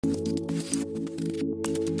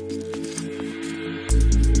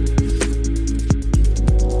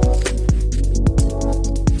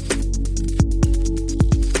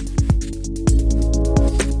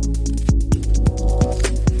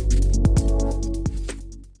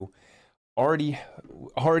already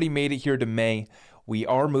already made it here to May. We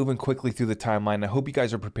are moving quickly through the timeline. I hope you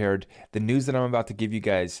guys are prepared. The news that I'm about to give you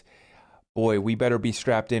guys, boy, we better be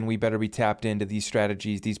strapped in. We better be tapped into these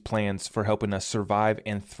strategies, these plans for helping us survive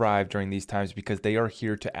and thrive during these times because they are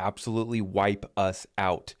here to absolutely wipe us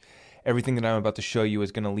out. Everything that I'm about to show you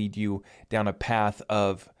is going to lead you down a path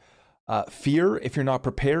of fear if you're not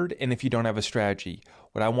prepared and if you don't have a strategy.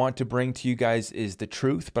 What I want to bring to you guys is the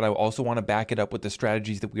truth, but I also want to back it up with the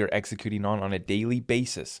strategies that we are executing on a daily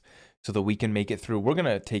basis so that we can make it through. We're going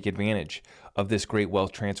to take advantage of this great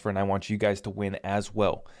wealth transfer, and I want you guys to win as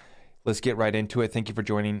well. Let's get right into it. Thank you for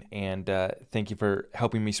joining, and thank you for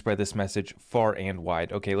helping me spread this message far and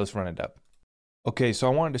wide. Okay, let's run it up. Okay, so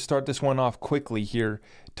I wanted to start this one off quickly here,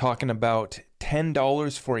 talking about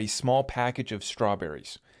 $10 for a small package of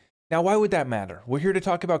strawberries. Now, why would that matter? We're here to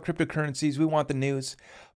talk about cryptocurrencies. We want the news,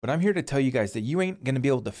 but I'm here to tell you guys that you ain't going to be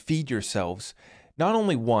able to feed yourselves. Not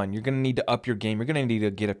only one, you're going to need to up your game. You're going to need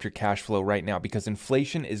to get up your cash flow right now because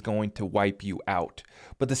inflation is going to wipe you out.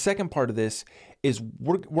 But the second part of this is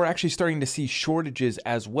we're actually starting to see shortages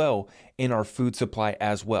as well in our food supply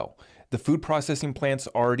as well. The food processing plants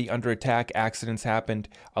are already under attack. Accidents happened.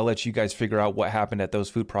 I'll let you guys figure out what happened at those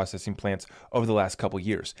food processing plants over the last couple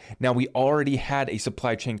years. Now, we already had a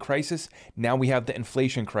supply chain crisis. Now we have the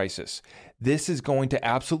inflation crisis. This is going to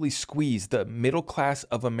absolutely squeeze the middle class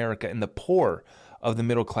of America and the poor of the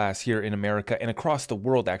middle class here in America and across the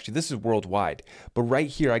world. Actually, this is worldwide. But right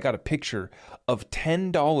here, I got a picture of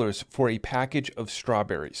 $10 for a package of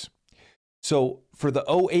strawberries. So for the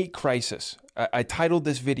 '08 crisis, I titled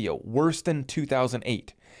this video, Worse Than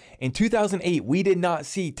 2008. In 2008, we did not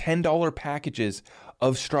see $10 packages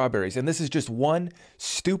of strawberries. And this is just one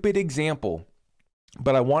stupid example,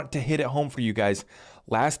 but I want to hit it home for you guys.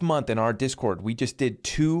 Last month in our Discord, we just did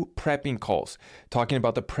 2 prepping calls, talking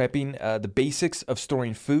about the prepping, the basics of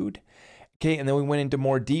storing food. Okay, and then we went into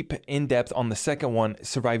more deep in depth on the second one,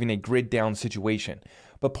 surviving a grid down situation.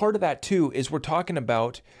 But part of that too is we're talking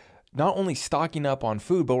about not only stocking up on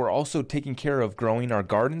food, but we're also taking care of growing our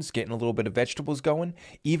gardens, getting a little bit of vegetables going.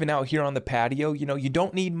 Even out here on the patio, you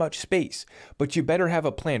don't need much space, but you better have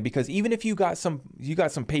a plan because even if you got some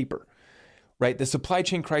paper, right? The supply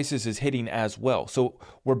chain crisis is hitting as well. So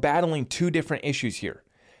we're battling 2 different issues here.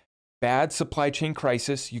 Bad supply chain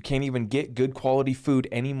crisis. You can't even get good quality food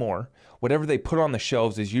anymore. Whatever they put on the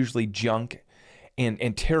shelves is usually junk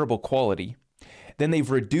and terrible quality. Then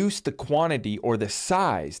they've reduced the quantity or the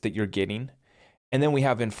size that you're getting. And then we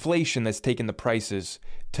have inflation that's taken the prices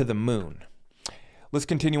to the moon. Let's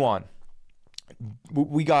continue on.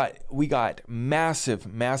 We got massive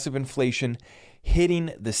inflation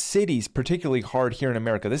hitting the cities particularly hard here in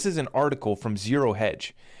America. This is an article from Zero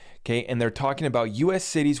Hedge. Okay, and they're talking about U.S.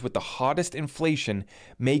 cities with the hottest inflation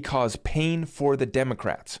may cause pain for the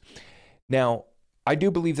Democrats. Now, I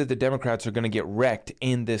do believe that the Democrats are going to get wrecked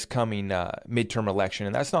in this coming midterm election.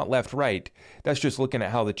 And that's not left-right. That's just looking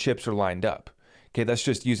at how the chips are lined up. Okay, that's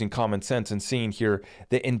just using common sense and seeing here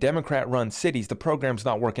that in Democrat-run cities, the program's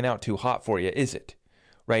not working out too hot for you, is it?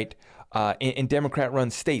 Right? In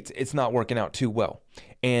Democrat-run states, it's not working out too well.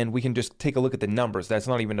 And we can just take a look at the numbers. That's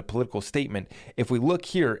not even a political statement. If we look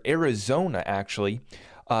here, Arizona, actually,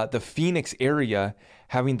 the Phoenix area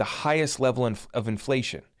having the highest level of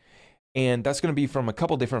inflation. And that's going to be from a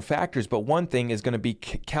couple different factors, but one thing is going to be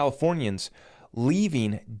Californians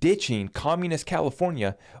ditching communist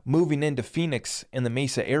California, moving into Phoenix in the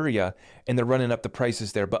Mesa area, and they're running up the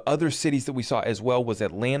prices there. But other cities that we saw as well was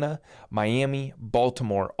Atlanta, Miami,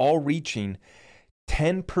 Baltimore, all reaching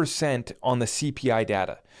 10% on the CPI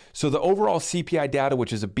data. So the overall CPI data,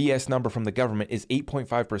 which is a BS number from the government, is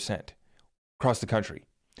 8.5% across the country.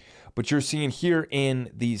 But you're seeing here in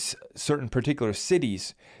these certain particular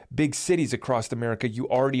cities, big cities across America, you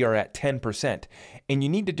already are at 10%. And you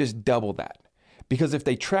need to just double that. Because if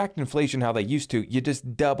they tracked inflation how they used to, you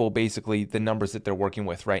just double basically the numbers that they're working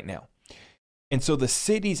with right now. And so the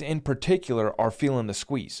cities in particular are feeling the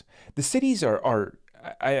squeeze. The cities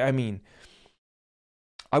I mean,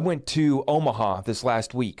 I went to Omaha this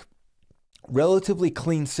last week. Relatively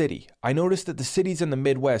clean city. I noticed that the cities in the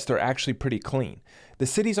Midwest are actually pretty clean. The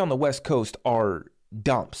cities on the West Coast are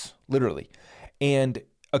dumps, literally. And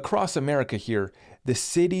across America here, the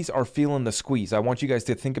cities are feeling the squeeze. I want you guys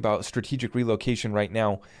to think about strategic relocation right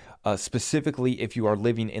now, specifically if you are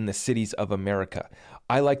living in the cities of America.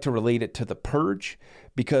 I like to relate it to the purge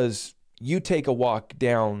because you take a walk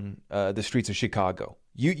down the streets of Chicago.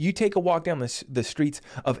 You take a walk down the streets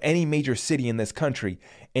of any major city in this country,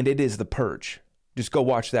 and it is the purge. Just go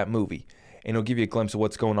watch that movie, and it'll give you a glimpse of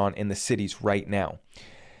what's going on in the cities right now.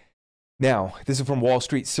 Now, this is from Wall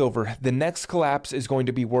Street Silver. The next collapse is going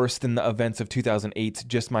to be worse than the events of 2008.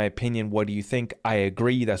 Just my opinion. What do you think? I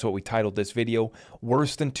agree. That's what we titled this video.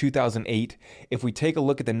 Worse than 2008. If we take a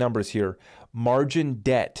look at the numbers here, margin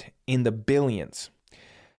debt in the billions.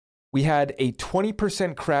 We had a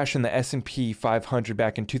 20% crash in the S&P 500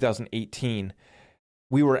 back in 2018.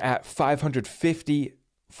 We were at 650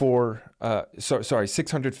 for the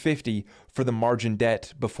margin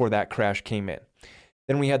debt before that crash came in.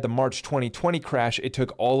 Then we had the March 2020 crash. It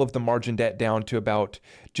took all of the margin debt down to about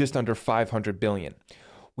just under 500 billion.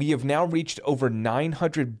 We have now reached over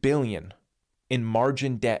 900 billion in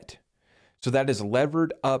margin debt. So that is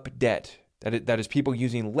levered up debt. That is people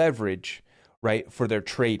using leverage, right, for their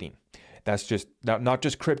trading. That's just not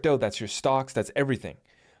just crypto, that's your stocks, that's everything.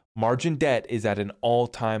 Margin debt is at an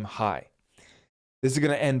all-time high. This is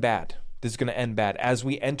going to end bad. This is going to end bad. As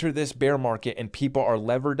we enter this bear market and people are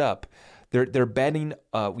levered up, they're betting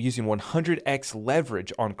using 100x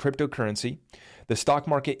leverage on cryptocurrency. The stock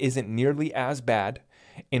market isn't nearly as bad.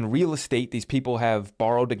 In real estate, these people have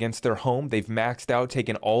borrowed against their home. They've maxed out,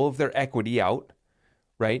 taken all of their equity out,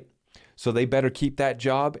 right? So they better keep that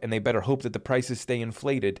job and they better hope that the prices stay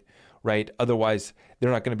inflated, right? Otherwise,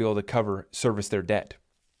 they're not going to be able to service their debt.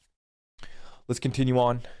 Let's continue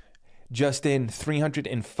on. Just in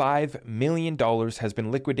 $305 million has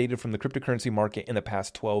been liquidated from the cryptocurrency market in the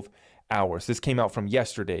past 12 hours. This came out from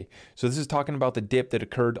yesterday. So this is talking about the dip that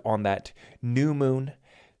occurred on that new moon,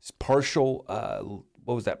 partial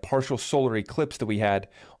solar eclipse that we had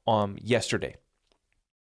yesterday.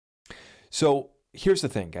 So here's the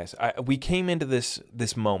thing, guys. We came into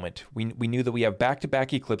this moment. We knew that we have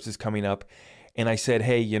back-to-back eclipses coming up. And I said,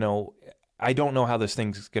 hey, I don't know how this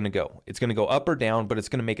thing's going to go. It's going to go up or down, but it's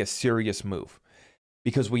going to make a serious move.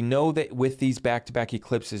 Because we know that with these back-to-back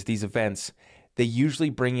eclipses, these events, they usually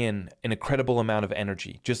bring in an incredible amount of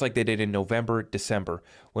energy, just like they did in November, December,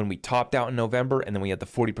 when we topped out in November and then we had the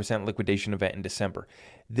 40% liquidation event in December.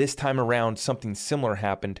 This time around, something similar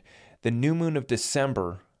happened. The new moon of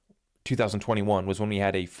December 2021 was when we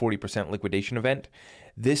had a 40% liquidation event.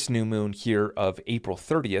 This new moon here of April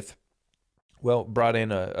 30th, brought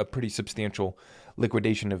in a pretty substantial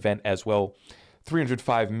liquidation event as well.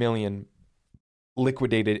 305 million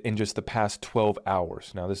liquidated in just the past 12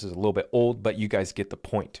 hours. Now, this is a little bit old, but you guys get the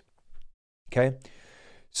point. Okay?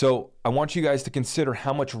 So I want you guys to consider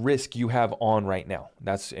how much risk you have on right now.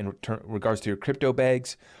 That's in regards to your crypto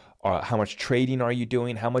bags. How much trading are you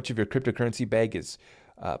doing? How much of your cryptocurrency bag is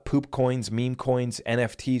poop coins, meme coins,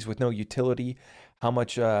 NFTs with no utility? How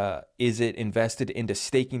much is it invested into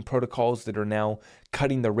staking protocols that are now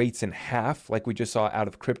cutting the rates in half, like we just saw out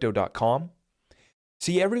of crypto.com?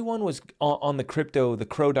 See, everyone was on the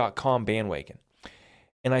crow.com bandwagon.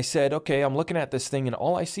 And I said, okay, I'm looking at this thing and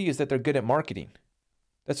all I see is that they're good at marketing.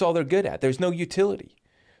 That's all they're good at. There's no utility.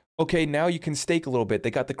 Okay, now you can stake a little bit. They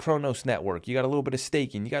got the Kronos network. You got a little bit of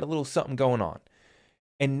staking. You got a little something going on.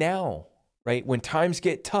 And now, right, when times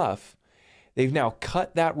get tough, they've now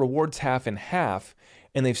cut that rewards half in half,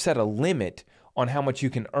 and they've set a limit on how much you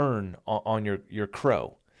can earn on your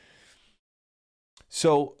Crow.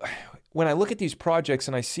 So when I look at these projects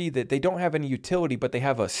and I see that they don't have any utility, but they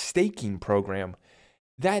have a staking program,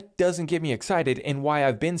 that doesn't get me excited, and why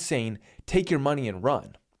I've been saying, take your money and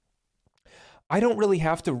run. I don't really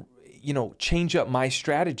have to, change up my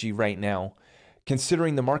strategy right now,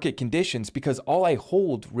 considering the market conditions, because all I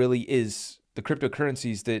hold really is the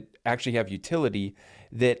cryptocurrencies that actually have utility,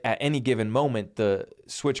 that at any given moment, the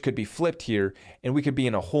switch could be flipped here and we could be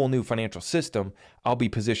in a whole new financial system. I'll be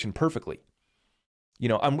positioned perfectly.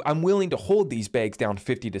 I'm willing to hold these bags down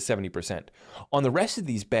 50 to 70%. On the rest of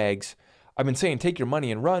these bags, I've been saying take your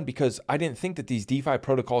money and run because I didn't think that these DeFi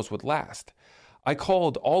protocols would last. I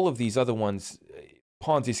called all of these other ones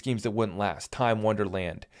Ponzi schemes that wouldn't last. Time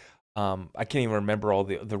Wonderland. I can't even remember all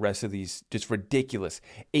the rest of these, just ridiculous.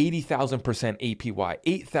 80,000% APY,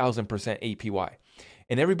 8,000% APY.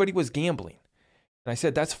 And everybody was gambling. And I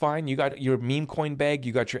said, that's fine. You got your meme coin bag.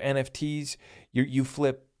 You got your NFTs. You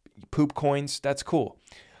flip poop coins. That's cool.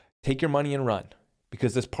 Take your money and run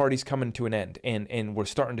because this party's coming to an end. And we're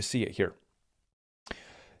starting to see it here.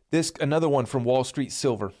 Another one from Wall Street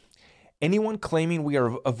Silver. Anyone claiming we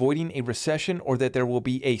are avoiding a recession or that there will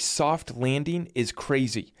be a soft landing is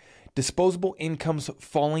crazy. Disposable incomes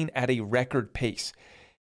falling at a record pace.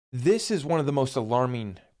 This is one of the most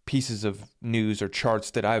alarming pieces of news or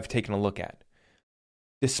charts that I've taken a look at.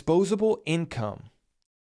 Disposable income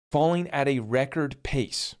falling at a record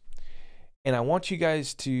pace. And I want you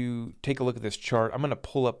guys to take a look at this chart. I'm going to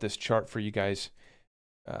pull up this chart for you guys.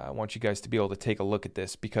 I want you guys to be able to take a look at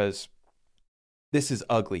this because this is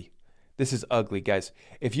ugly. This is ugly, guys.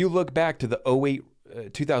 If you look back to the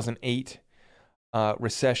 2008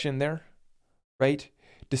 recession there, right?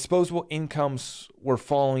 Disposable incomes were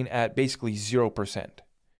falling at basically 0%.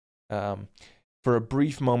 For a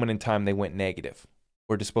brief moment in time, they went negative,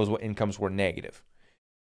 where disposable incomes were negative.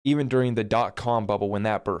 Even during the dot-com bubble, when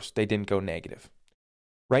that burst, they didn't go negative.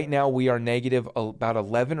 Right now, we are negative about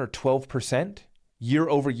 11 or 12%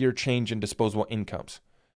 year-over-year change in disposable incomes.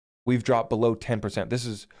 We've dropped below 10%. This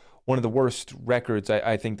is one of the worst records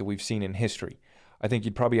I think that we've seen in history. I think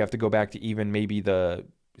you'd probably have to go back to even maybe the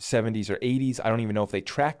 70s or 80s. I don't even know if they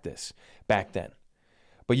tracked this back then.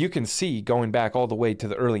 But you can see going back all the way to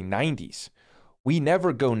the early 90s, we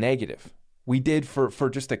never go negative. We did for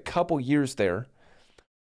just a couple years there,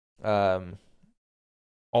 all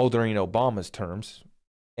during Obama's terms.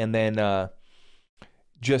 And then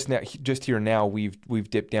just here now, we've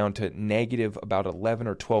dipped down to negative about 11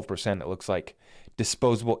 or 12%, it looks like,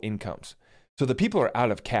 disposable incomes. So the people are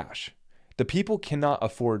out of cash. The people cannot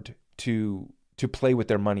afford to play with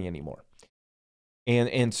their money anymore.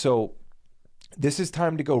 And so this is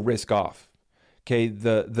time to go risk off. Okay,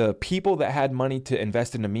 the people that had money to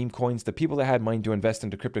invest into meme coins, the people that had money to invest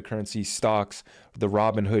into cryptocurrency stocks, the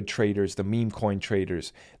Robinhood traders, the meme coin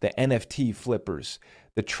traders, the NFT flippers,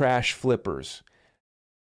 the trash flippers,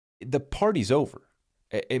 the party's over.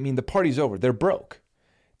 I mean, the party's over. They're broke.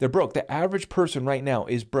 They're broke. The average person right now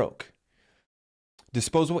is broke.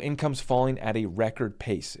 Disposable income's falling at a record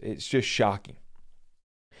pace. It's just shocking.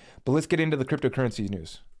 But let's get into the cryptocurrency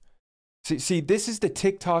news. See, this is the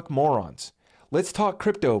TikTok morons. Let's talk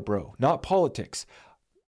crypto, bro, not politics.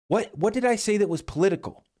 What did I say that was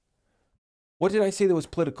political? What did I say that was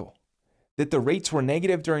political? That the rates were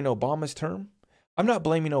negative during Obama's term? I'm not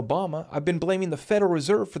blaming Obama. I've been blaming the Federal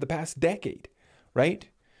Reserve for the past decade, right?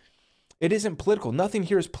 It isn't political. Nothing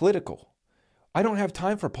here is political. I don't have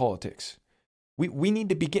time for politics. We need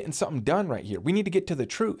to be getting something done right here. We need to get to the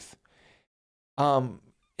truth. In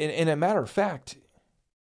a matter of fact,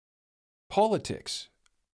 politics,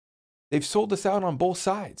 they've sold us out on both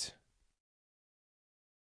sides.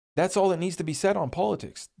 That's all that needs to be said on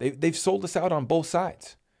politics. They've sold us out on both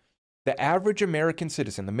sides. The average American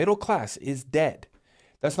citizen, the middle class, is dead.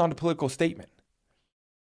 That's not a political statement.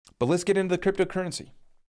 But let's get into the cryptocurrency.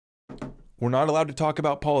 We're not allowed to talk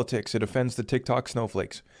about politics. It offends the TikTok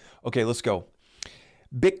snowflakes. Okay, let's go.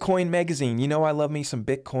 Bitcoin Magazine. You know I love me some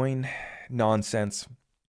Bitcoin nonsense.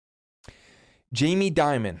 Jamie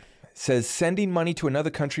Dimon says sending money to another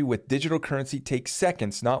country with digital currency takes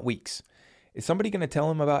seconds, not weeks. Is somebody going to tell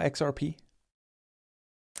him about XRP?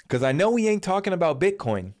 Because I know he ain't talking about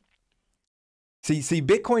Bitcoin. See,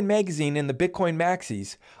 Bitcoin Magazine and the Bitcoin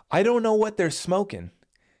Maxis, I don't know what they're smoking.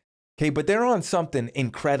 Okay, but they're on something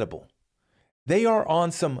incredible. They are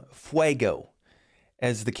on some fuego,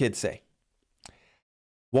 as the kids say.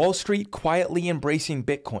 Wall Street quietly embracing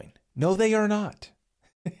Bitcoin. No, they are not.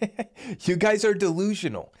 You guys are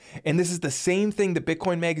delusional. And this is the same thing the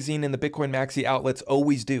Bitcoin Magazine and the Bitcoin Maxi outlets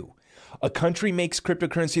always do. A country makes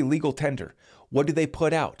cryptocurrency legal tender. What do they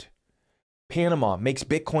put out? Panama makes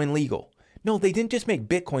Bitcoin legal. No, they didn't just make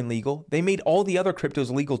Bitcoin legal. They made all the other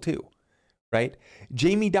cryptos legal too, right?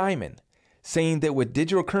 Jamie Dimon saying that with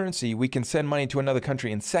digital currency, we can send money to another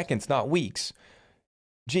country in seconds, not weeks.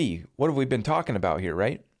 Gee, what have we been talking about here,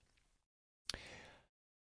 right?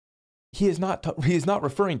 He is not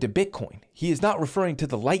referring to Bitcoin. He is not referring to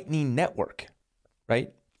the Lightning Network,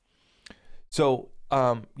 right? So,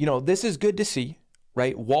 this is good to see,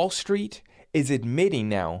 right? Wall Street is admitting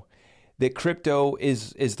now that crypto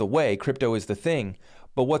is the way, crypto is the thing.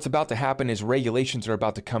 But what's about to happen is regulations are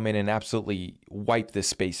about to come in and absolutely wipe this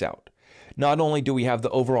space out. Not only do we have the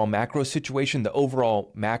overall macro situation, the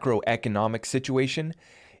overall macroeconomic situation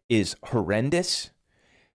is horrendous.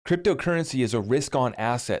 Cryptocurrency is a risk-on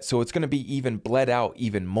asset, so it's going to be even bled out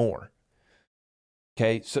even more.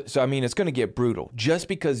 Okay, so I mean, it's going to get brutal. Just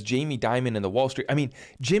because Jamie Dimon and the Wall Street,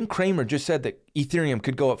 Jim Cramer just said that Ethereum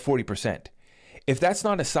could go up 40%. If that's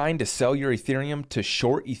not a sign to sell your Ethereum, to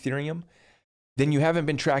short Ethereum, then you haven't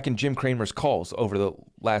been tracking Jim Cramer's calls over the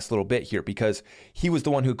last little bit here, because he was the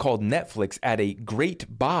one who called Netflix at a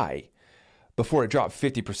great buy before it dropped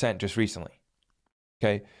 50% just recently.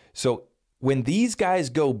 Okay, so when these guys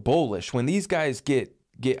go bullish, when these guys get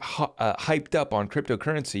hyped up on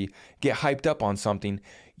cryptocurrency, get hyped up on something,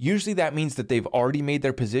 usually that means that they've already made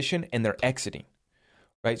their position and they're exiting,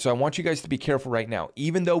 right? So I want you guys to be careful right now.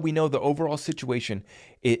 Even though we know the overall situation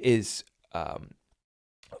is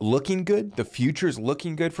looking good, the future is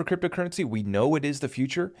looking good for cryptocurrency. We know it is the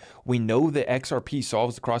future. We know that XRP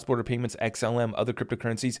solves the cross-border payments, XLM, other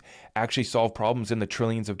cryptocurrencies actually solve problems in the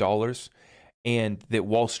trillions of dollars. and that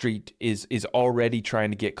Wall Street is already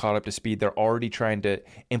trying to get caught up to speed. They're already trying to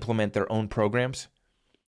implement their own programs.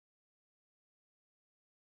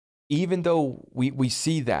 Even though we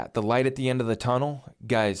see that, the light at the end of the tunnel,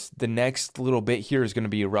 guys, the next little bit here is going to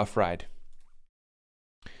be a rough ride.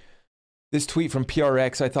 This tweet from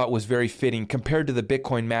PRX I thought was very fitting compared to the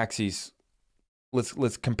Bitcoin maxis.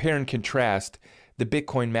 Let's compare and contrast the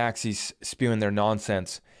Bitcoin maxis spewing their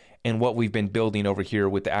nonsense and what we've been building over here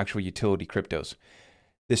with the actual utility cryptos.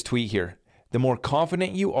 This tweet here: the more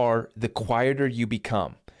confident you are, the quieter you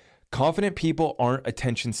become. Confident people aren't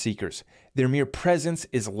attention seekers. Their mere presence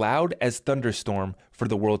is loud as thunderstorm for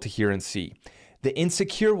the world to hear and see. The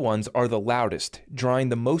insecure ones are the loudest, drawing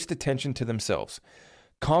the most attention to themselves.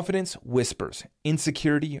 Confidence whispers,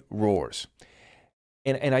 insecurity roars.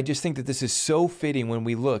 And I just think that this is so fitting when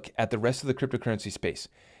we look at the rest of the cryptocurrency space.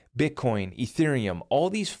 Bitcoin, Ethereum, all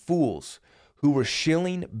these fools who were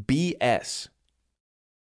shilling BS,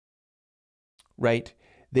 right?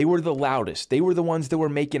 They were the loudest. They were the ones that were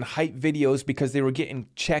making hype videos because they were getting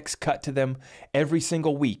checks cut to them every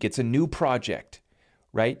single week. It's a new project,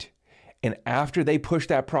 right? And after they push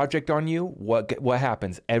that project on you, what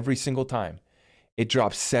happens every single time? It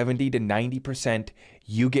drops 70 to 90%.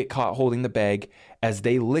 You get caught holding the bag as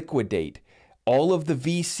they liquidate all of the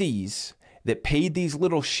VCs that paid these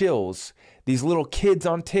little shills, these little kids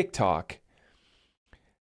on TikTok,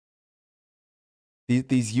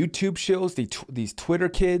 these YouTube shills, these Twitter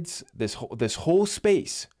kids. This whole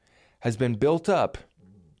space has been built up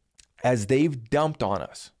as they've dumped on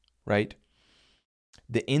us, right?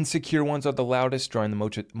 The insecure ones are the loudest, drawing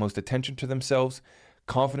the most attention to themselves.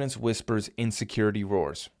 Confidence whispers, insecurity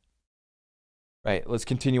roars. Right, let's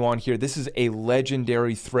continue on here. This is a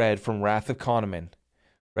legendary thread from Wrath of Kahneman.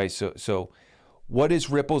 Right, so what is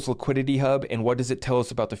Ripple's liquidity hub and what does it tell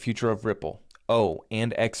us about the future of Ripple? Oh,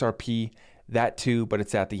 and XRP, that too, but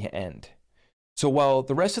it's at the end. So while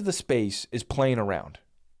the rest of the space is playing around,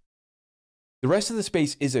 the rest of the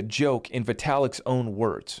space is a joke in Vitalik's own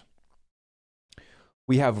words.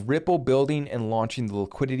 We have Ripple building and launching the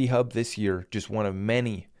liquidity hub this year, just one of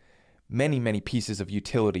many, many, many pieces of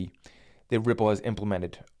utility that Ripple has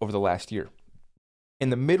implemented over the last year. In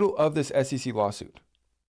the middle of this SEC lawsuit,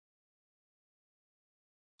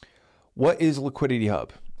 what is Liquidity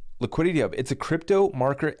Hub? Liquidity Hub, it's a crypto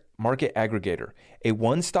market aggregator, a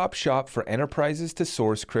one-stop shop for enterprises to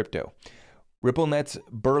source crypto. RippleNet's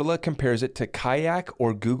Burla compares it to Kayak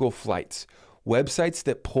or Google Flights, websites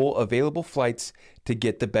that pull available flights to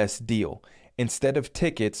get the best deal. Instead of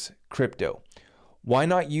tickets, crypto. Why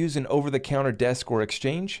not use an over-the-counter desk or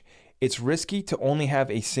exchange? It's risky to only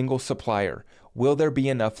have a single supplier. Will there be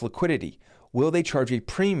enough liquidity? Will they charge a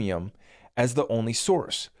premium as the only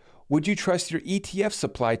source? Would you trust your ETF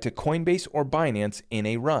supply to Coinbase or Binance in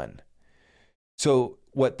a run? So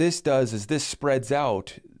what this does is this spreads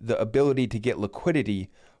out the ability to get liquidity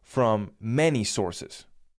from many sources.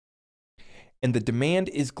 And the demand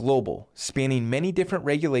is global, spanning many different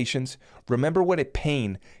regulations. Remember what a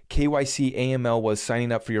pain KYC AML was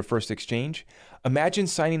signing up for your first exchange? Imagine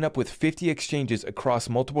signing up with 50 exchanges across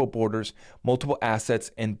multiple borders, multiple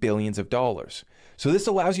assets, and billions of dollars. So this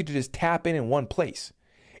allows you to just tap in one place.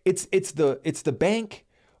 It's the bank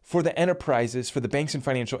for the enterprises, for the banks and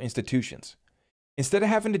financial institutions. Instead of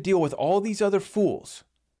having to deal with all these other fools,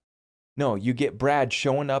 no, you get Brad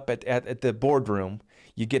showing up at the boardroom.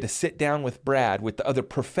 You get to sit down with Brad, with the other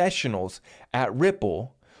professionals at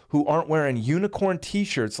Ripple who aren't wearing unicorn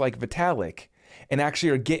t-shirts like Vitalik and actually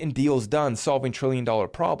are getting deals done, solving trillion-dollar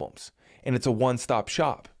problems. And it's a one-stop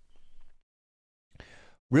shop.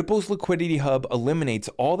 Ripple's Liquidity Hub eliminates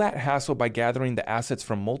all that hassle by gathering the assets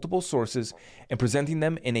from multiple sources and presenting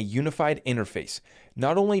them in a unified interface.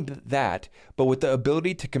 Not only that, but with the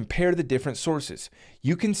ability to compare the different sources,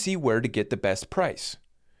 you can see where to get the best price.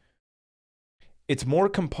 It's more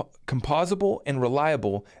composable and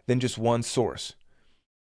reliable than just one source.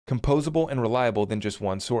 Composable and reliable than just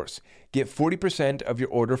one source. Get 40% of your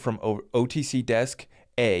order from OTC Desk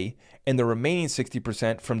A and the remaining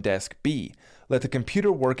 60% from Desk B. Let the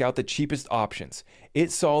computer work out the cheapest options.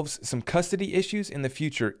 It solves some custody issues in the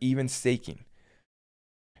future, even staking.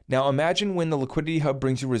 Now imagine when the Liquidity Hub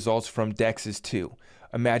brings you results from DEXs too.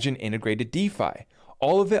 Imagine integrated DeFi.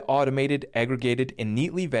 All of it automated, aggregated, and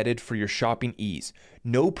neatly vetted for your shopping ease.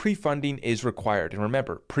 No pre-funding is required. And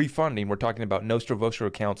remember, pre-funding, we're talking about Nostro Vostro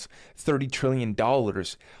accounts, $30 trillion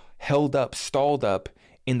held up, stalled up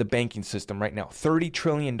in the banking system right now. $30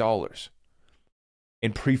 trillion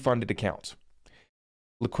in pre-funded accounts.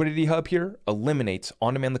 Liquidity Hub here eliminates,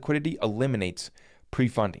 on-demand liquidity eliminates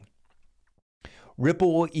pre-funding.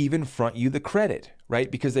 Ripple will even front you the credit,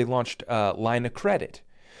 right? Because they launched line of credit.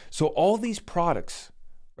 So all these products,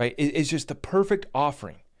 right, is just the perfect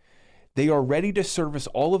offering. They are ready to service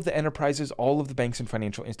all of the enterprises, all of the banks and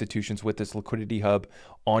financial institutions with this Liquidity Hub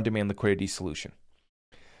on-demand liquidity solution.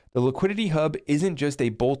 The Liquidity Hub isn't just a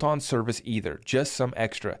bolt-on service either, just some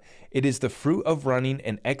extra. It is the fruit of running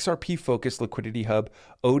an XRP-focused Liquidity Hub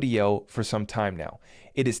ODL for some time now.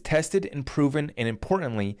 It is tested and proven, and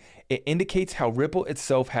importantly, it indicates how Ripple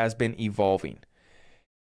itself has been evolving.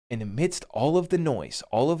 And amidst all of the noise,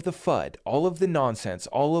 all of the FUD, all of the nonsense,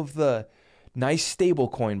 all of the nice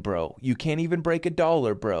stablecoin, bro, you can't even break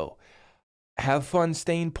 $1, bro. Have fun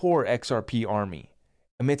staying poor, XRP army.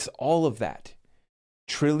 Amidst all of that,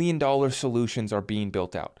 $1 trillion solutions are being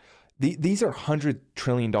built out. These are $100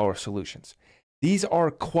 trillion solutions. These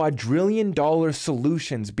are quadrillion dollar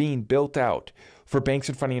solutions being built out for banks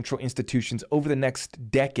and financial institutions over the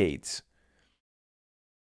next decades.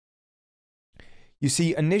 You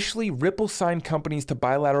see, initially, Ripple signed companies to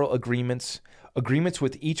bilateral agreements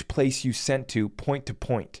with each place you sent to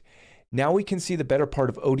point. Now we can see the better part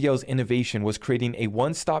of ODL's innovation was creating a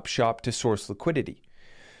one-stop shop to source liquidity.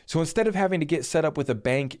 So instead of having to get set up with a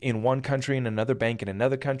bank in one country and another bank in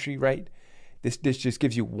another country, right? This just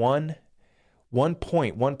gives you one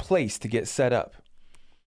place to get set up.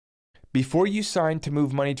 Before you sign to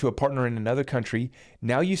move money to a partner in another country,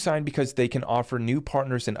 now you sign because they can offer new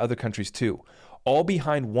partners in other countries too, all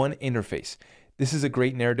behind one interface. This is a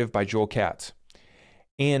great narrative by Joel Katz.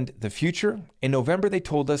 And the future, in November, they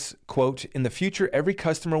told us, quote, in the future, every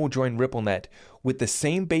customer will join RippleNet with the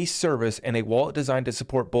same base service and a wallet designed to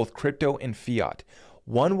support both crypto and fiat.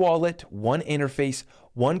 One wallet, one interface,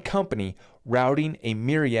 one company routing a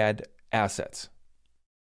myriad assets.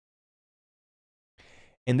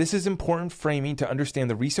 And this is important framing to understand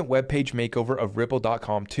the recent webpage makeover of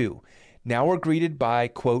Ripple.com too. Now we're greeted by,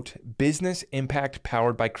 quote, business impact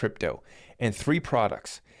powered by crypto and 3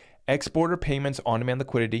 products. Exporter payments on-demand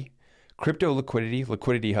liquidity, crypto liquidity,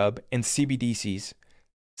 Liquidity Hub, and CBDCs,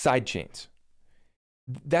 sidechains.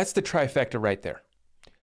 That's the trifecta right there.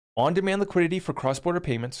 On-demand liquidity for cross-border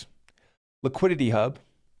payments, Liquidity Hub,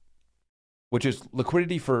 which is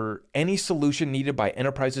liquidity for any solution needed by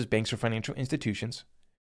enterprises, banks, or financial institutions,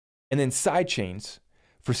 and then sidechains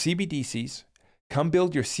for CBDCs. Come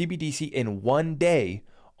build your CBDC in one day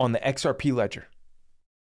on the XRP ledger.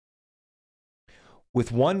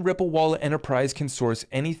 With one Ripple Wallet, enterprise can source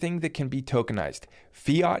anything that can be tokenized.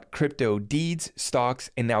 Fiat, crypto, deeds, stocks,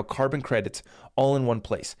 and now carbon credits all in one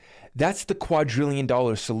place. That's the quadrillion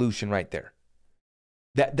dollar solution right there.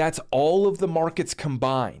 That's all of the markets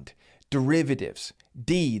combined. Derivatives,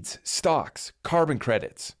 deeds, stocks, carbon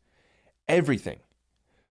credits, everything.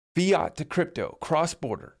 Fiat to crypto,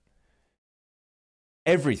 cross-border,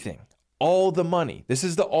 everything. All the money. This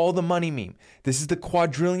is the all the money meme. This is the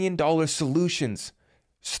quadrillion dollar solutions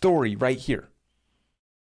story right here.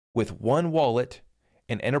 With one wallet,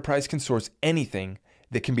 an enterprise can source anything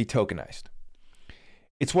that can be tokenized.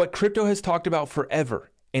 It's what crypto has talked about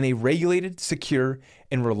forever in a regulated, secure,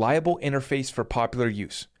 and reliable interface for popular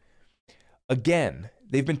use. Again,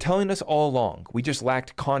 they've been telling us all along, we just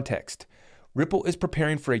lacked context. Ripple is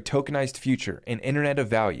preparing for a tokenized future, an internet of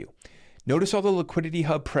value. Notice all the Liquidity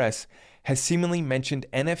Hub press has seemingly mentioned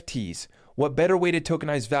NFTs. What better way to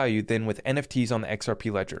tokenize value than with NFTs on the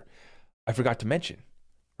XRP ledger? I forgot to mention,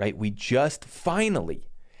 right? We just finally,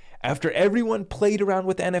 after everyone played around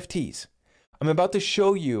with NFTs, I'm about to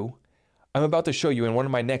show you in one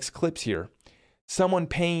of my next clips here, someone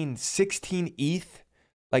paying 16 ETH,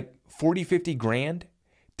 like 40, 50 grand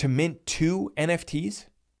to mint 2 NFTs.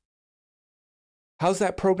 How's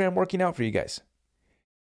that program working out for you guys?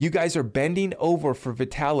 You guys are bending over for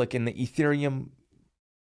Vitalik and the Ethereum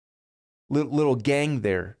little gang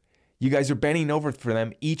there. You guys are bending over for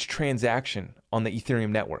them each transaction on the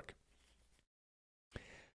Ethereum network.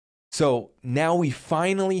 So now we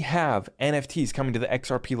finally have NFTs coming to the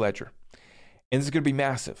XRP ledger. And this is going to be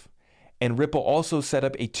massive. And Ripple also set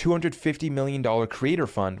up a $250 million creator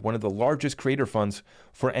fund, one of the largest creator funds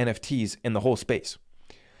for NFTs in the whole space.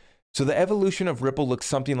 So the evolution of Ripple looks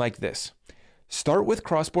something like this. Start with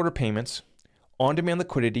cross-border payments, on-demand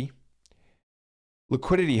liquidity,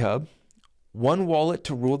 Liquidity Hub, one wallet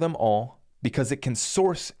to rule them all because it can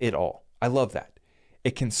source it all. I love that.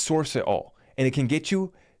 It can source it all. And it can get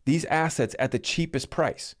you these assets at the cheapest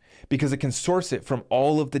price because it can source it from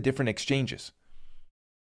all of the different exchanges.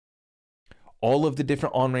 All of the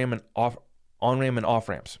different on-ramp and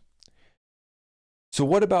off-ramps. So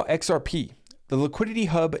what about XRP? The Liquidity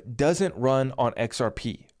Hub doesn't run on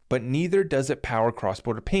XRP, but neither does it power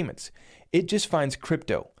cross-border payments. It just finds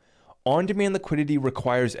crypto. On-demand liquidity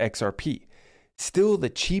requires XRP. Still the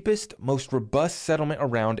cheapest, most robust settlement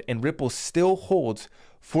around, and Ripple still holds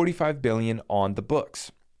 45 billion on the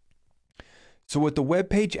books. So with the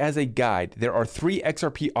webpage as a guide, there are 3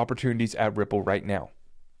 XRP opportunities at Ripple right now.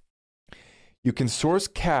 You can source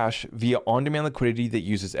cash via on-demand liquidity that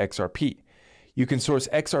uses XRP. You can source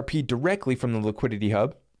XRP directly from the liquidity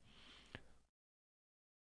hub.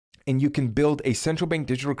 And you can build a central bank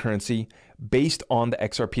digital currency based on the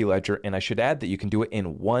XRP ledger. And I should add that you can do it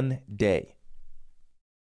in 1 day.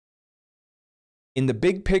 In the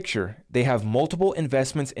big picture, they have multiple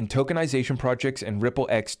investments in tokenization projects in Ripple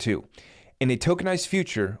X2. In a tokenized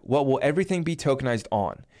future, what will everything be tokenized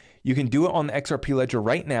on? You can do it on the XRP ledger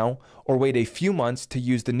right now, or wait a few months to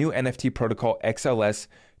use the new NFT protocol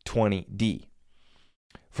XLS20D.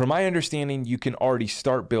 From my understanding, you can already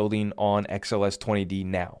start building on XLS20D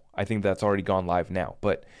now. I think that's already gone live now,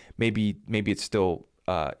 but maybe it's still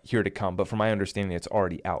here to come. But from my understanding, it's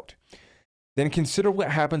already out. Then consider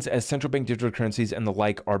what happens as central bank digital currencies and the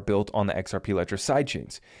like are built on the XRP ledger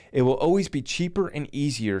sidechains. It will always be cheaper and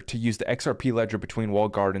easier to use the XRP ledger between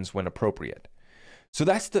walled gardens when appropriate. So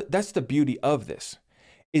that's the beauty of this,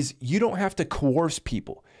 is you don't have to coerce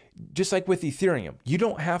people. Just like with Ethereum, you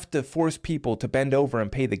don't have to force people to bend over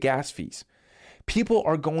and pay the gas fees. People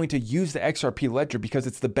are going to use the XRP ledger because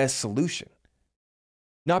it's the best solution,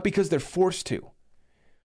 not because they're forced to.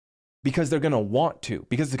 Because they're going to want to,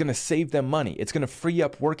 because it's going to save them money. It's going to free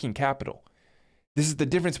up working capital. This is the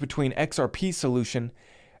difference between XRP's solution,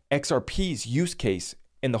 XRP's use case,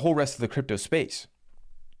 and the whole rest of the crypto space.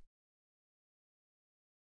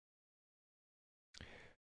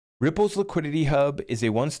 Ripple's Liquidity Hub is a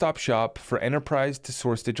one-stop shop for enterprise to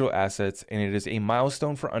source digital assets, and it is a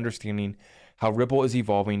milestone for understanding how Ripple is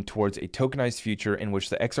evolving towards a tokenized future in which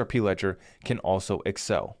the XRP ledger can also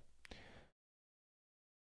excel.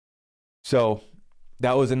 So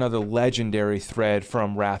that was another legendary thread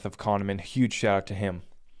from Wrath of Kahneman. Huge shout out to him.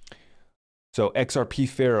 So XRP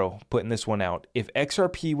Pharaoh putting this one out. If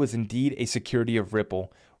XRP was indeed a security of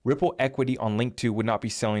Ripple, Ripple equity on Link2 would not be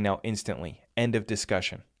selling out instantly. End of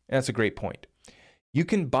discussion. And that's a great point. You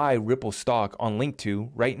can buy Ripple stock on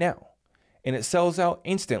Link2 right now, and it sells out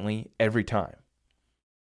instantly every time.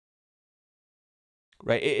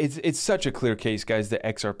 Right? It's such a clear case, guys, that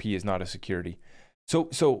XRP is not a security.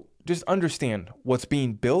 So just understand what's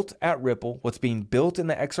being built at Ripple, what's being built in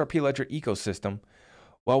the XRP ledger ecosystem,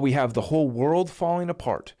 while we have the whole world falling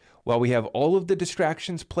apart, while we have all of the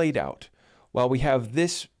distractions played out, while we have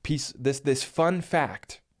this piece, this fun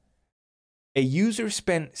fact. A user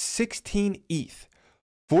spent 16 ETH,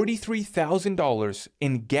 $43,000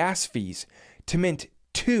 in gas fees to mint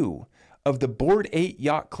 2 of the Bored Ape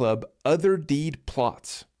Yacht Club Other Deed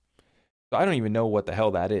plots. I don't even know what the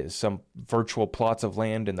hell that is. Some virtual plots of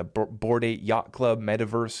land in the Bored Ape Yacht Club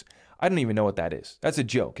metaverse. I don't even know what that is. That's a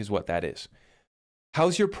joke is what that is.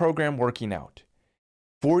 How's your program working out?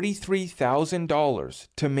 $43,000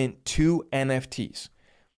 to mint 2 NFTs.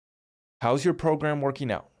 How's your program working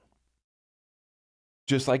out?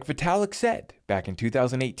 Just like Vitalik said back in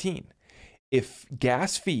 2018, if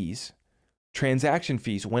gas fees, transaction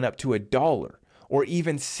fees went up to $1 or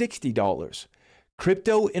even $60,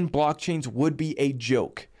 crypto and blockchains would be a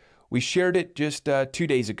joke. We shared it just 2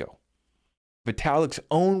 days ago. Vitalik's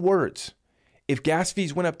own words. If gas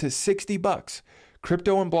fees went up to $60,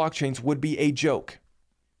 crypto and blockchains would be a joke.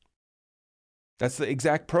 That's the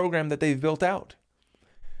exact program that they've built out.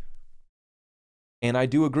 And I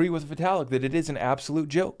do agree with Vitalik that it is an absolute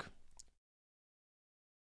joke.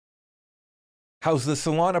 How's the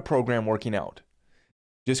Solana program working out?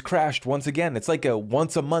 Just crashed once again. It's like a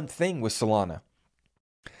once a month thing with Solana.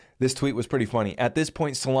 This tweet was pretty funny. At this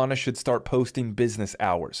point, Solana should start posting business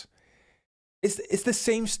hours. It's the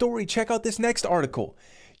same story. Check out this next article.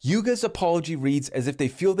 Yuga's apology reads as if they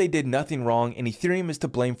feel they did nothing wrong and Ethereum is to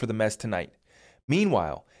blame for the mess tonight.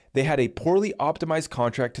 Meanwhile, they had a poorly optimized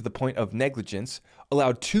contract to the point of negligence,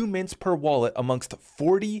 allowed 2 mints per wallet amongst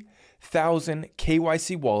 40,000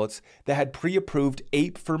 KYC wallets that had pre-approved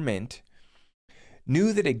Ape for mint,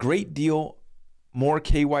 knew that a great deal more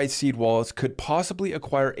KYC wallets could possibly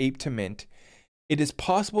acquire Ape to mint. It is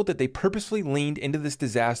possible that they purposefully leaned into this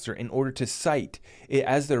disaster in order to cite it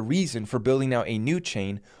as their reason for building out a new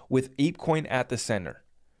chain with ApeCoin at the center.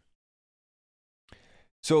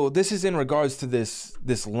 So this is in regards to this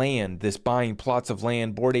land, this buying plots of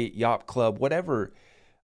land, Bored Ape Yacht Club, whatever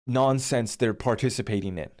nonsense they're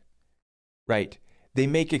participating in, right? They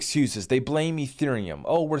make excuses. They blame Ethereum.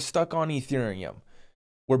 Oh, we're stuck on Ethereum.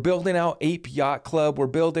 We're building out Ape Yacht Club. We're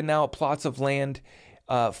building out plots of land,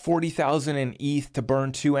 40,000 in ETH to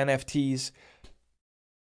burn 2 NFTs.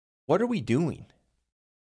 What are we doing?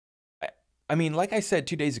 I mean, like I said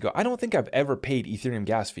 2 days ago, I don't think I've ever paid Ethereum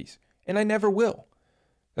gas fees, and I never will.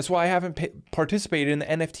 That's why I haven't participated in the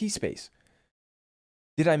NFT space.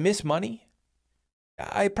 Did I miss money?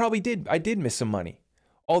 I probably did. I did miss some money.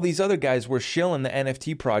 All these other guys were shilling the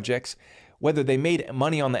NFT projects. Whether they made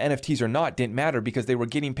money on the NFTs or not didn't matter because they were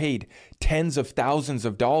getting paid tens of thousands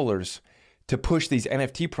of dollars to push these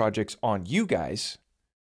NFT projects on you guys.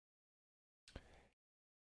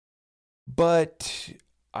 But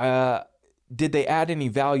did they add any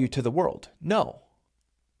value to the world? No.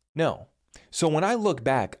 So when I look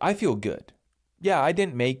back, I feel good. Yeah, I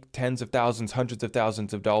didn't make tens of thousands, hundreds of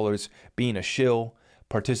thousands of dollars being a shill,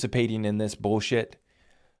 participating in this bullshit.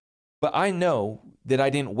 But I know that I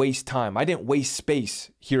didn't waste time. I didn't waste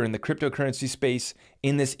space here in the cryptocurrency space,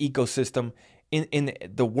 in this ecosystem, in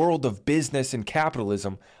the world of business and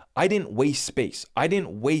capitalism. I didn't waste space. I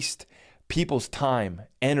didn't waste people's time,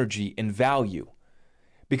 energy, and value.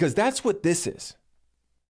 Because that's what this is.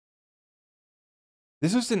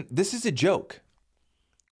 This is a joke.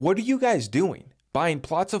 What are you guys doing? Buying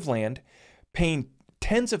plots of land, paying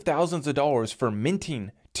tens of thousands of dollars for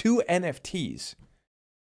minting 2 NFTs.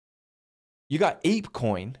 You got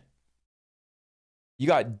ApeCoin. You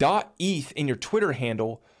got .eth in your Twitter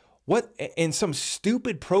handle. What in some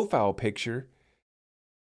stupid profile picture?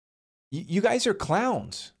 You guys are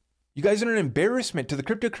clowns. You guys are an embarrassment to the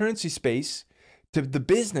cryptocurrency space, to the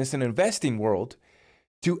business and investing world,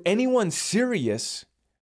 to anyone serious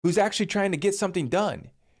who's actually trying to get something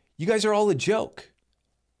done. You guys are all a joke.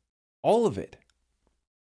 All of it.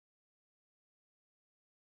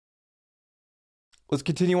 Let's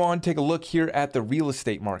continue on, take a look here at the real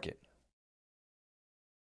estate market.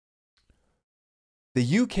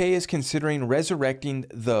 The UK is considering resurrecting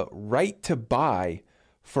the right to buy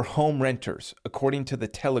for home renters, according to the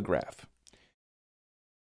Telegraph.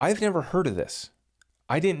 I've never heard of this.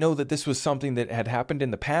 I didn't know that this was something that had happened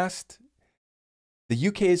in the past. The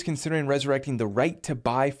UK is considering resurrecting the right to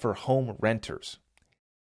buy for home renters.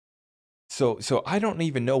 So I don't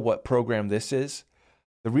even know what program this is.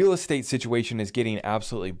 The real estate situation is getting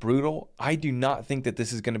absolutely brutal. I do not think that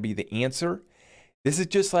this is going to be the answer. This is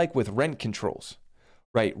just like with rent controls,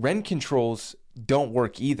 right? Rent controls don't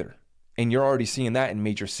work either. And you're already seeing that in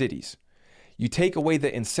major cities. You take away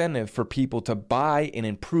the incentive for people to buy and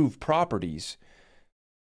improve properties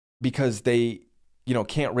because they,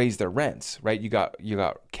 can't raise their rents, right? You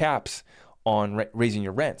got caps on raising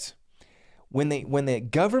your rents. When the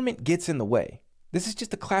government gets in the way, this is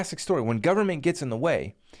just a classic story. When government gets in the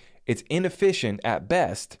way, it's inefficient at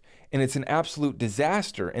best, and it's an absolute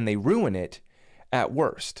disaster, and they ruin it at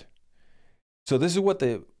worst. So this is what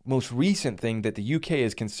the most recent thing that the UK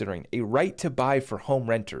is considering, a right to buy for home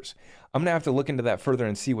renters. I'm going to have to look into that further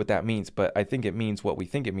and see what that means, but I think it means what we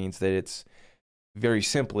think it means, that it's very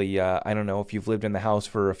simply, I don't know, if you've lived in the house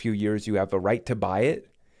for a few years, you have a right to buy it.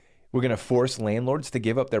 We're going to force landlords to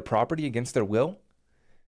give up their property against their will.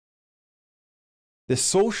 The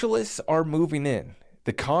socialists are moving in.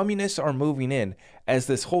 The communists are moving in as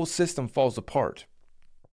this whole system falls apart.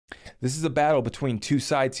 This is a battle between two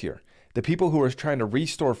sides here. The people who are trying to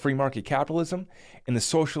restore free market capitalism and the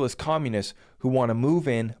socialist communists who want to move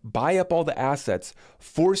in, buy up all the assets,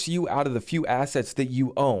 force you out of the few assets that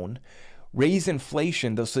you own, raise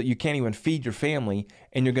inflation so that you can't even feed your family,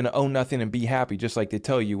 and you're going to own nothing and be happy, just like they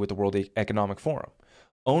tell you with the World Economic Forum.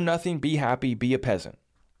 Own nothing, be happy, be a peasant.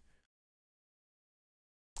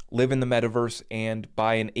 Live in the metaverse and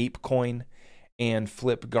buy an ApeCoin and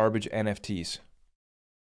flip garbage NFTs.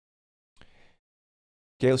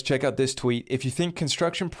 Okay, let's check out this tweet. If you think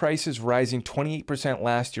construction prices rising 28%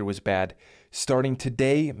 last year was bad, starting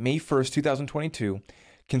today, May 1st, 2022,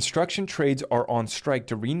 construction trades are on strike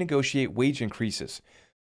to renegotiate wage increases.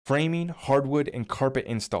 Framing, hardwood, and carpet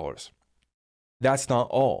installers. That's not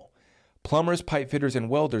all. Plumbers, pipe fitters, and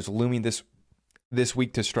welders looming this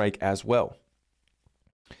week to strike as well.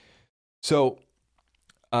 So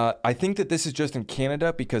I think that this is just in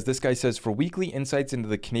Canada because this guy says, for weekly insights into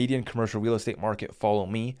the Canadian commercial real estate market, follow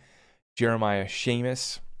me, Jeremiah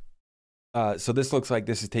Seamus. So this looks like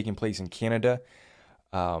this is taking place in Canada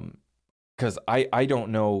because I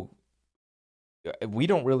don't know. We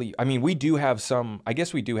don't really, I mean, we do have some, I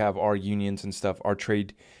guess we do have our unions and stuff. Our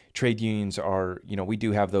trade unions are, we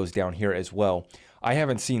do have those down here as well. I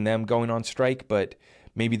haven't seen them going on strike, but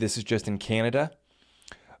maybe this is just in Canada.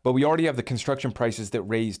 But we already have the construction prices that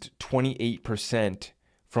raised 28%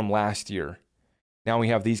 from last year. Now we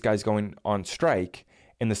have these guys going on strike,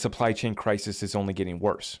 and the supply chain crisis is only getting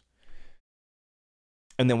worse.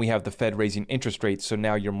 And then we have the Fed raising interest rates, so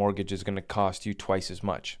now your mortgage is going to cost you twice as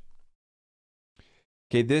much.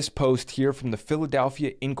 Okay, this post here from the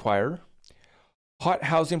Philadelphia Inquirer. Hot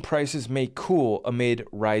housing prices may cool amid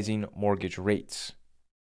rising mortgage rates.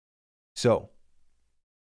 So,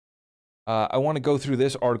 I want to go through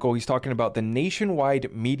this article. He's talking about the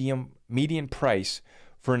nationwide median price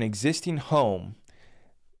for an existing home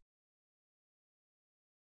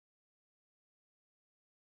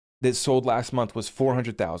that sold last month was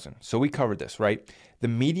 $400,000. So we covered this, right? The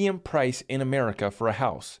median price in America for a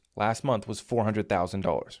house last month was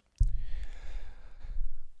 $400,000.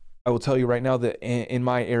 I will tell you right now that in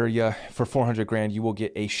my area, for 400 grand, you will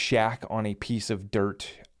get a shack on a piece of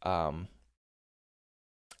dirt, at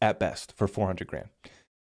best, for 400 grand.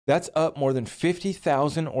 That's up more than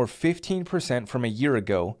 50,000 or 15% from a year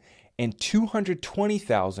ago, and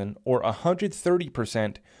 220,000 or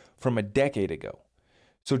 130% from a decade ago.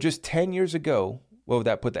 So just 10 years ago, what would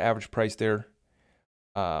that put the average price there?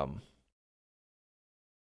 Only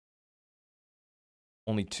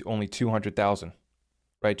 200,000,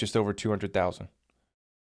 right? Just over 200,000.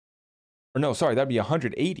 Or no, sorry, that'd be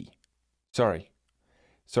 180. Sorry,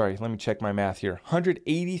 let me check my math here.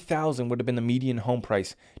 180,000 would have been the median home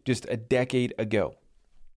price just a decade ago.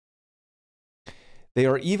 They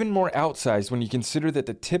are even more outsized when you consider that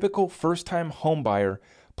the typical first-time home buyer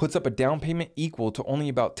puts up a down payment equal to only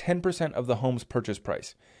about 10% of the home's purchase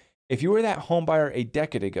price. If you were that home buyer a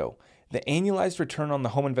decade ago, the annualized return on the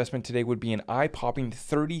home investment today would be an eye-popping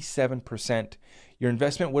 37%. Your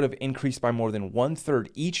investment would have increased by more than 1/3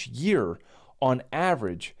 each year on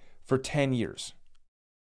average for 10 years.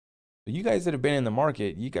 So you guys that have been in the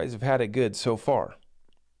market, you guys have had it good so far.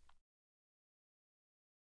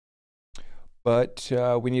 But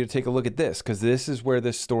we need to take a look at this, because this is where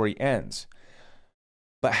this story ends.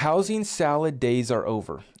 But housing salad days are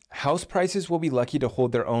over. House prices will be lucky to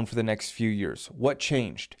hold their own for the next few years. What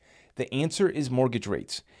changed? The answer is mortgage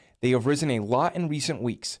rates. They have risen a lot in recent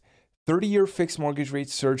weeks. 30-year fixed mortgage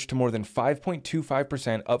rates surged to more than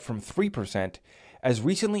 5.25%, up from 3% as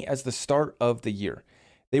recently as the start of the year.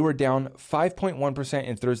 They were down 5.1%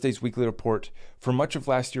 in Thursday's weekly report. For much of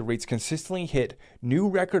last year, rates consistently hit new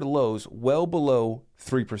record lows well below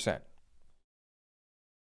 3%.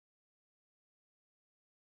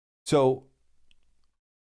 So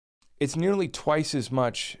it's nearly twice as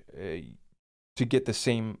much to get the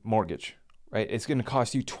same mortgage, right? It's going to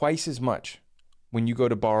cost you twice as much when you go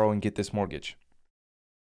to borrow and get this mortgage.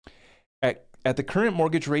 At the current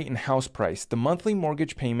mortgage rate and house price, the monthly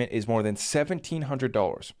mortgage payment is more than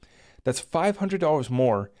 $1,700. That's $500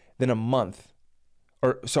 more than a month.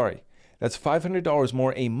 That's $500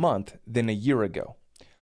 more a month than a year ago.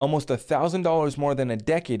 Almost $1,000 more than a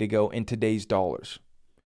decade ago in today's dollars.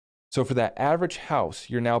 So for that average house,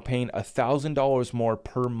 you're now paying $1,000 more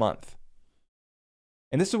per month.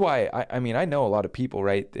 And this is why, I know a lot of people,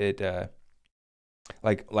 right, that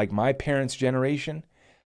like my parents' generation,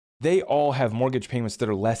 they all have mortgage payments that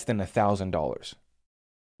are less than $1,000.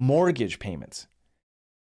 Mortgage payments,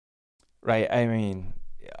 right? I mean,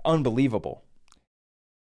 unbelievable.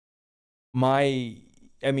 I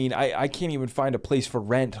can't even find a place for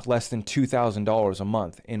rent less than $2,000 a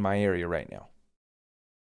month in my area right now.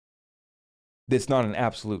 That's not an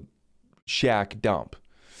absolute shack dump.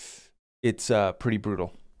 It's pretty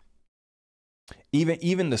brutal.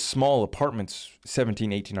 Even the small apartments,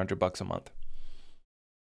 $1,700-$1,800 a month.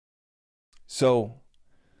 So,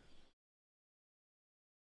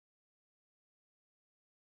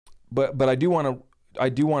 but I do want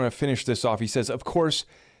to finish this off. He says, of course,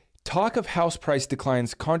 talk of house price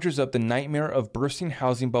declines conjures up the nightmare of bursting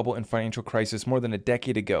housing bubble and financial crisis more than a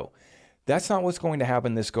decade ago. That's not what's going to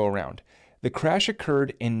happen this go around. The crash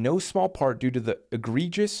occurred in no small part due to the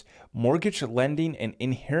egregious mortgage lending and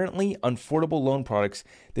inherently unaffordable loan products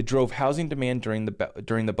that drove housing demand during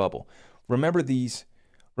the bubble. Remember those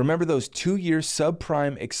 2-year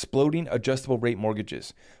subprime exploding adjustable rate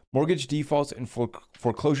mortgages. Mortgage defaults and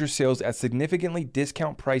foreclosure sales at significantly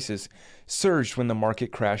discount prices surged when the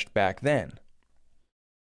market crashed back then.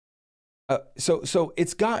 So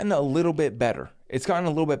it's gotten a little bit better.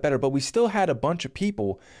 But we still had a bunch of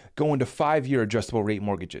people going to 5-year adjustable rate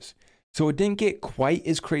mortgages. So it didn't get quite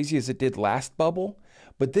as crazy as it did last bubble.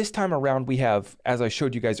 But this time around, we have, as I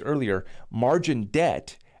showed you guys earlier, margin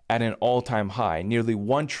debt at an all-time high, nearly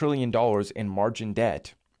 $1 trillion in margin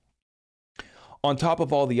debt, on top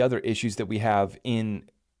of all the other issues that we have in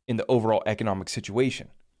the overall economic situation.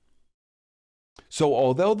 So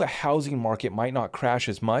although the housing market might not crash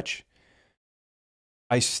as much,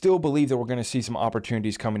 I still believe that we're going to see some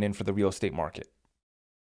opportunities coming in for the real estate market.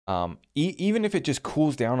 Even if it just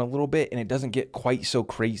cools down a little bit and it doesn't get quite so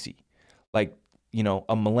crazy. Like,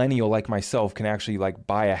 a millennial like myself can actually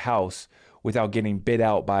buy a house without getting bid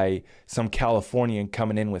out by some Californian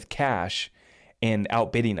coming in with cash and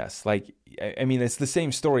outbidding us. Like, I mean, it's the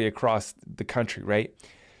same story across the country, right?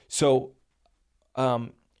 So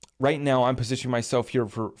right now I'm positioning myself here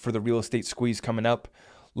for the real estate squeeze coming up,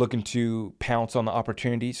 looking to pounce on the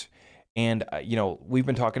opportunities. And, we've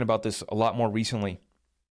been talking about this a lot more recently.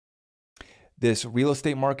 This real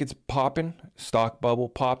estate market's popping, stock bubble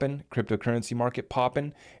popping, cryptocurrency market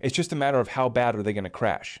popping. It's just a matter of how bad are they going to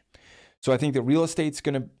crash. So I think that real estate's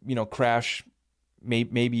going to, crash.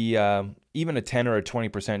 Maybe even a 10 or a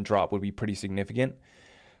 20% drop would be pretty significant.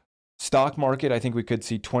 Stock market, I think we could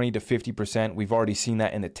see 20 to 50%. We've already seen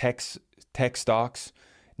that in the tech stocks.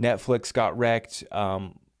 Netflix got wrecked.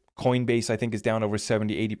 Coinbase, I think, is down over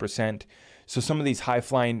 70, 80%. So some of these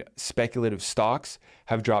high-flying speculative stocks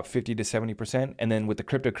have dropped 50 to 70%. And then with the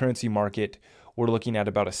cryptocurrency market, we're looking at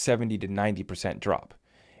about a 70 to 90% drop.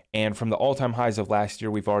 And from the all-time highs of last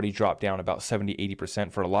year, we've already dropped down about 70,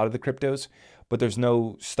 80% for a lot of the cryptos. But there's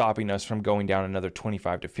no stopping us from going down another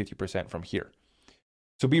 25 to 50% from here.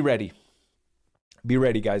 So be ready. Be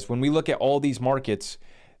ready, guys. When we look at all these markets,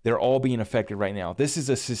 they're all being affected right now. This is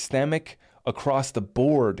a systemic,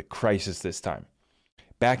 across-the-board crisis this time.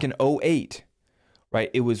 Back in 2008,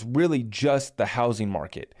 right, it was really just the housing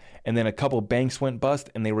market. And then a couple banks went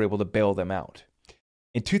bust and they were able to bail them out.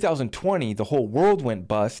 In 2020, the whole world went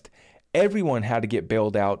bust. Everyone had to get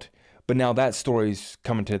bailed out. But now that story's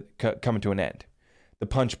coming to an end. The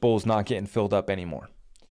punch bowl's not getting filled up anymore.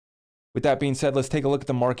 With that being said, let's take a look at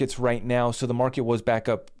the markets right now. So the market was back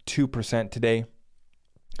up 2% today.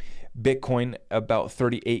 Bitcoin about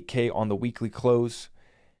 38K on the weekly close.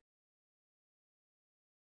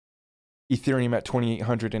 Ethereum at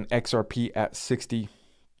 2,800 and XRP at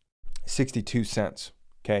 62 cents.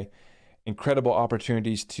 Okay. Incredible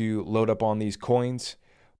opportunities to load up on these coins,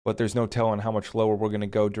 but there's no telling how much lower we're going to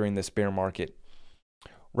go during this bear market.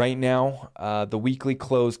 Right now, the weekly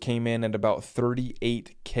close came in at about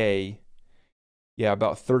 38K. Yeah,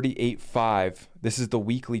 about 38.5. This is the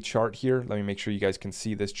weekly chart here. Let me make sure you guys can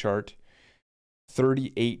see this chart.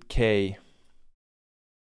 38K.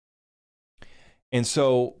 And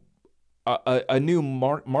so a new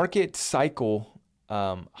market cycle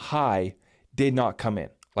high did not come in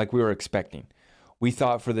like we were expecting. We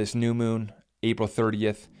thought for this new moon, April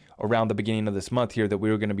 30th, around the beginning of this month here, that we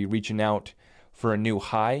were going to be reaching out for a new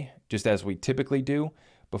high, just as we typically do,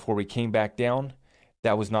 before we came back down.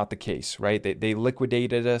 That was not the case, right? They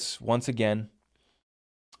liquidated us once again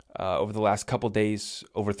over the last couple days.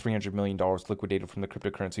 Over $300 million liquidated from the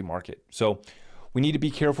cryptocurrency market. So we need to be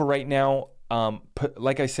careful right now.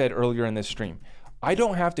 Like I said earlier in this stream, I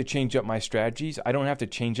don't have to change up my strategies. I don't have to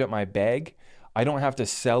change up my bag. I don't have to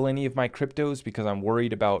sell any of my cryptos because I'm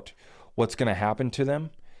worried about what's going to happen to them.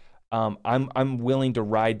 I'm willing to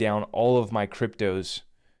ride down all of my cryptos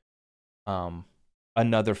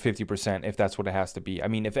another 50% if that's what it has to be. I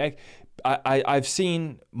mean, if I've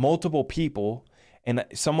seen multiple people, and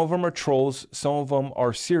some of them are trolls, some of them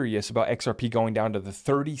are serious about XRP going down to the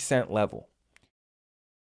 30-cent level.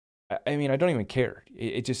 I mean, I don't even care.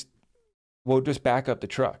 We'll just back up the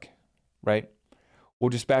truck, right? We'll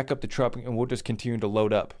just back up the truck and we'll just continue to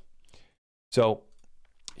load up. So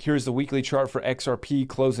here's the weekly chart for XRP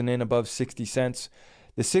closing in above 60 cents.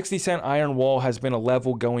 The 60-cent iron wall has been a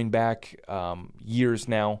level going back years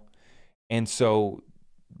now. And so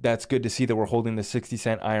that's good to see that we're holding the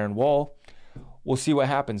 60-cent iron wall. We'll see what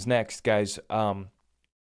happens next, guys.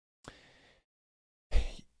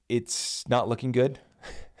 It's not looking good.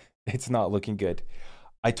 It's not looking good.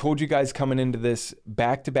 I told you guys coming into this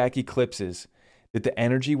back-to-back eclipses that the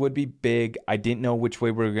energy would be big. I didn't know which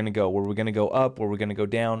way we were going to go. Were we going to go up? Were we going to go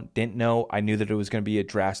down? Didn't know. I knew that it was going to be a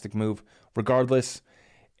drastic move regardless.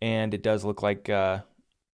 And it does look like,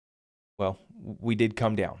 we did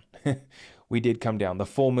come down. We did come down. The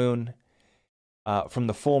full moon, from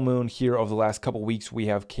the full moon here over the last couple weeks, we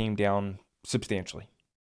have came down substantially,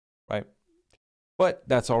 right? But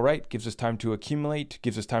that's all right. Gives us time to accumulate,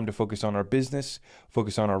 gives us time to focus on our business,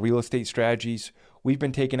 focus on our real estate strategies. We've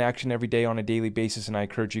been taking action every day on a daily basis, and I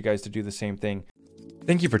encourage you guys to do the same thing.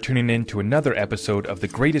 Thank you for tuning in to another episode of The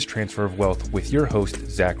Greatest Transfer of Wealth with your host,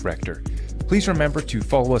 Zach Rector. Please remember to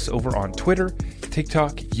follow us over on Twitter,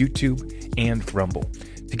 TikTok, YouTube, and Rumble.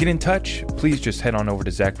 To get in touch, please just head on over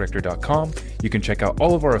to zachrector.com. You can check out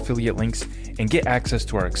all of our affiliate links and get access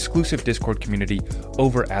to our exclusive Discord community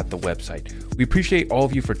over at the website. We appreciate all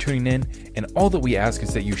of you for tuning in, and all that we ask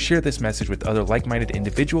is that you share this message with other like-minded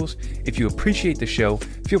individuals. If you appreciate the show,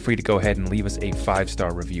 feel free to go ahead and leave us a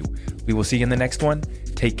 5-star review. We will see you in the next one.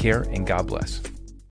 Take care and God bless.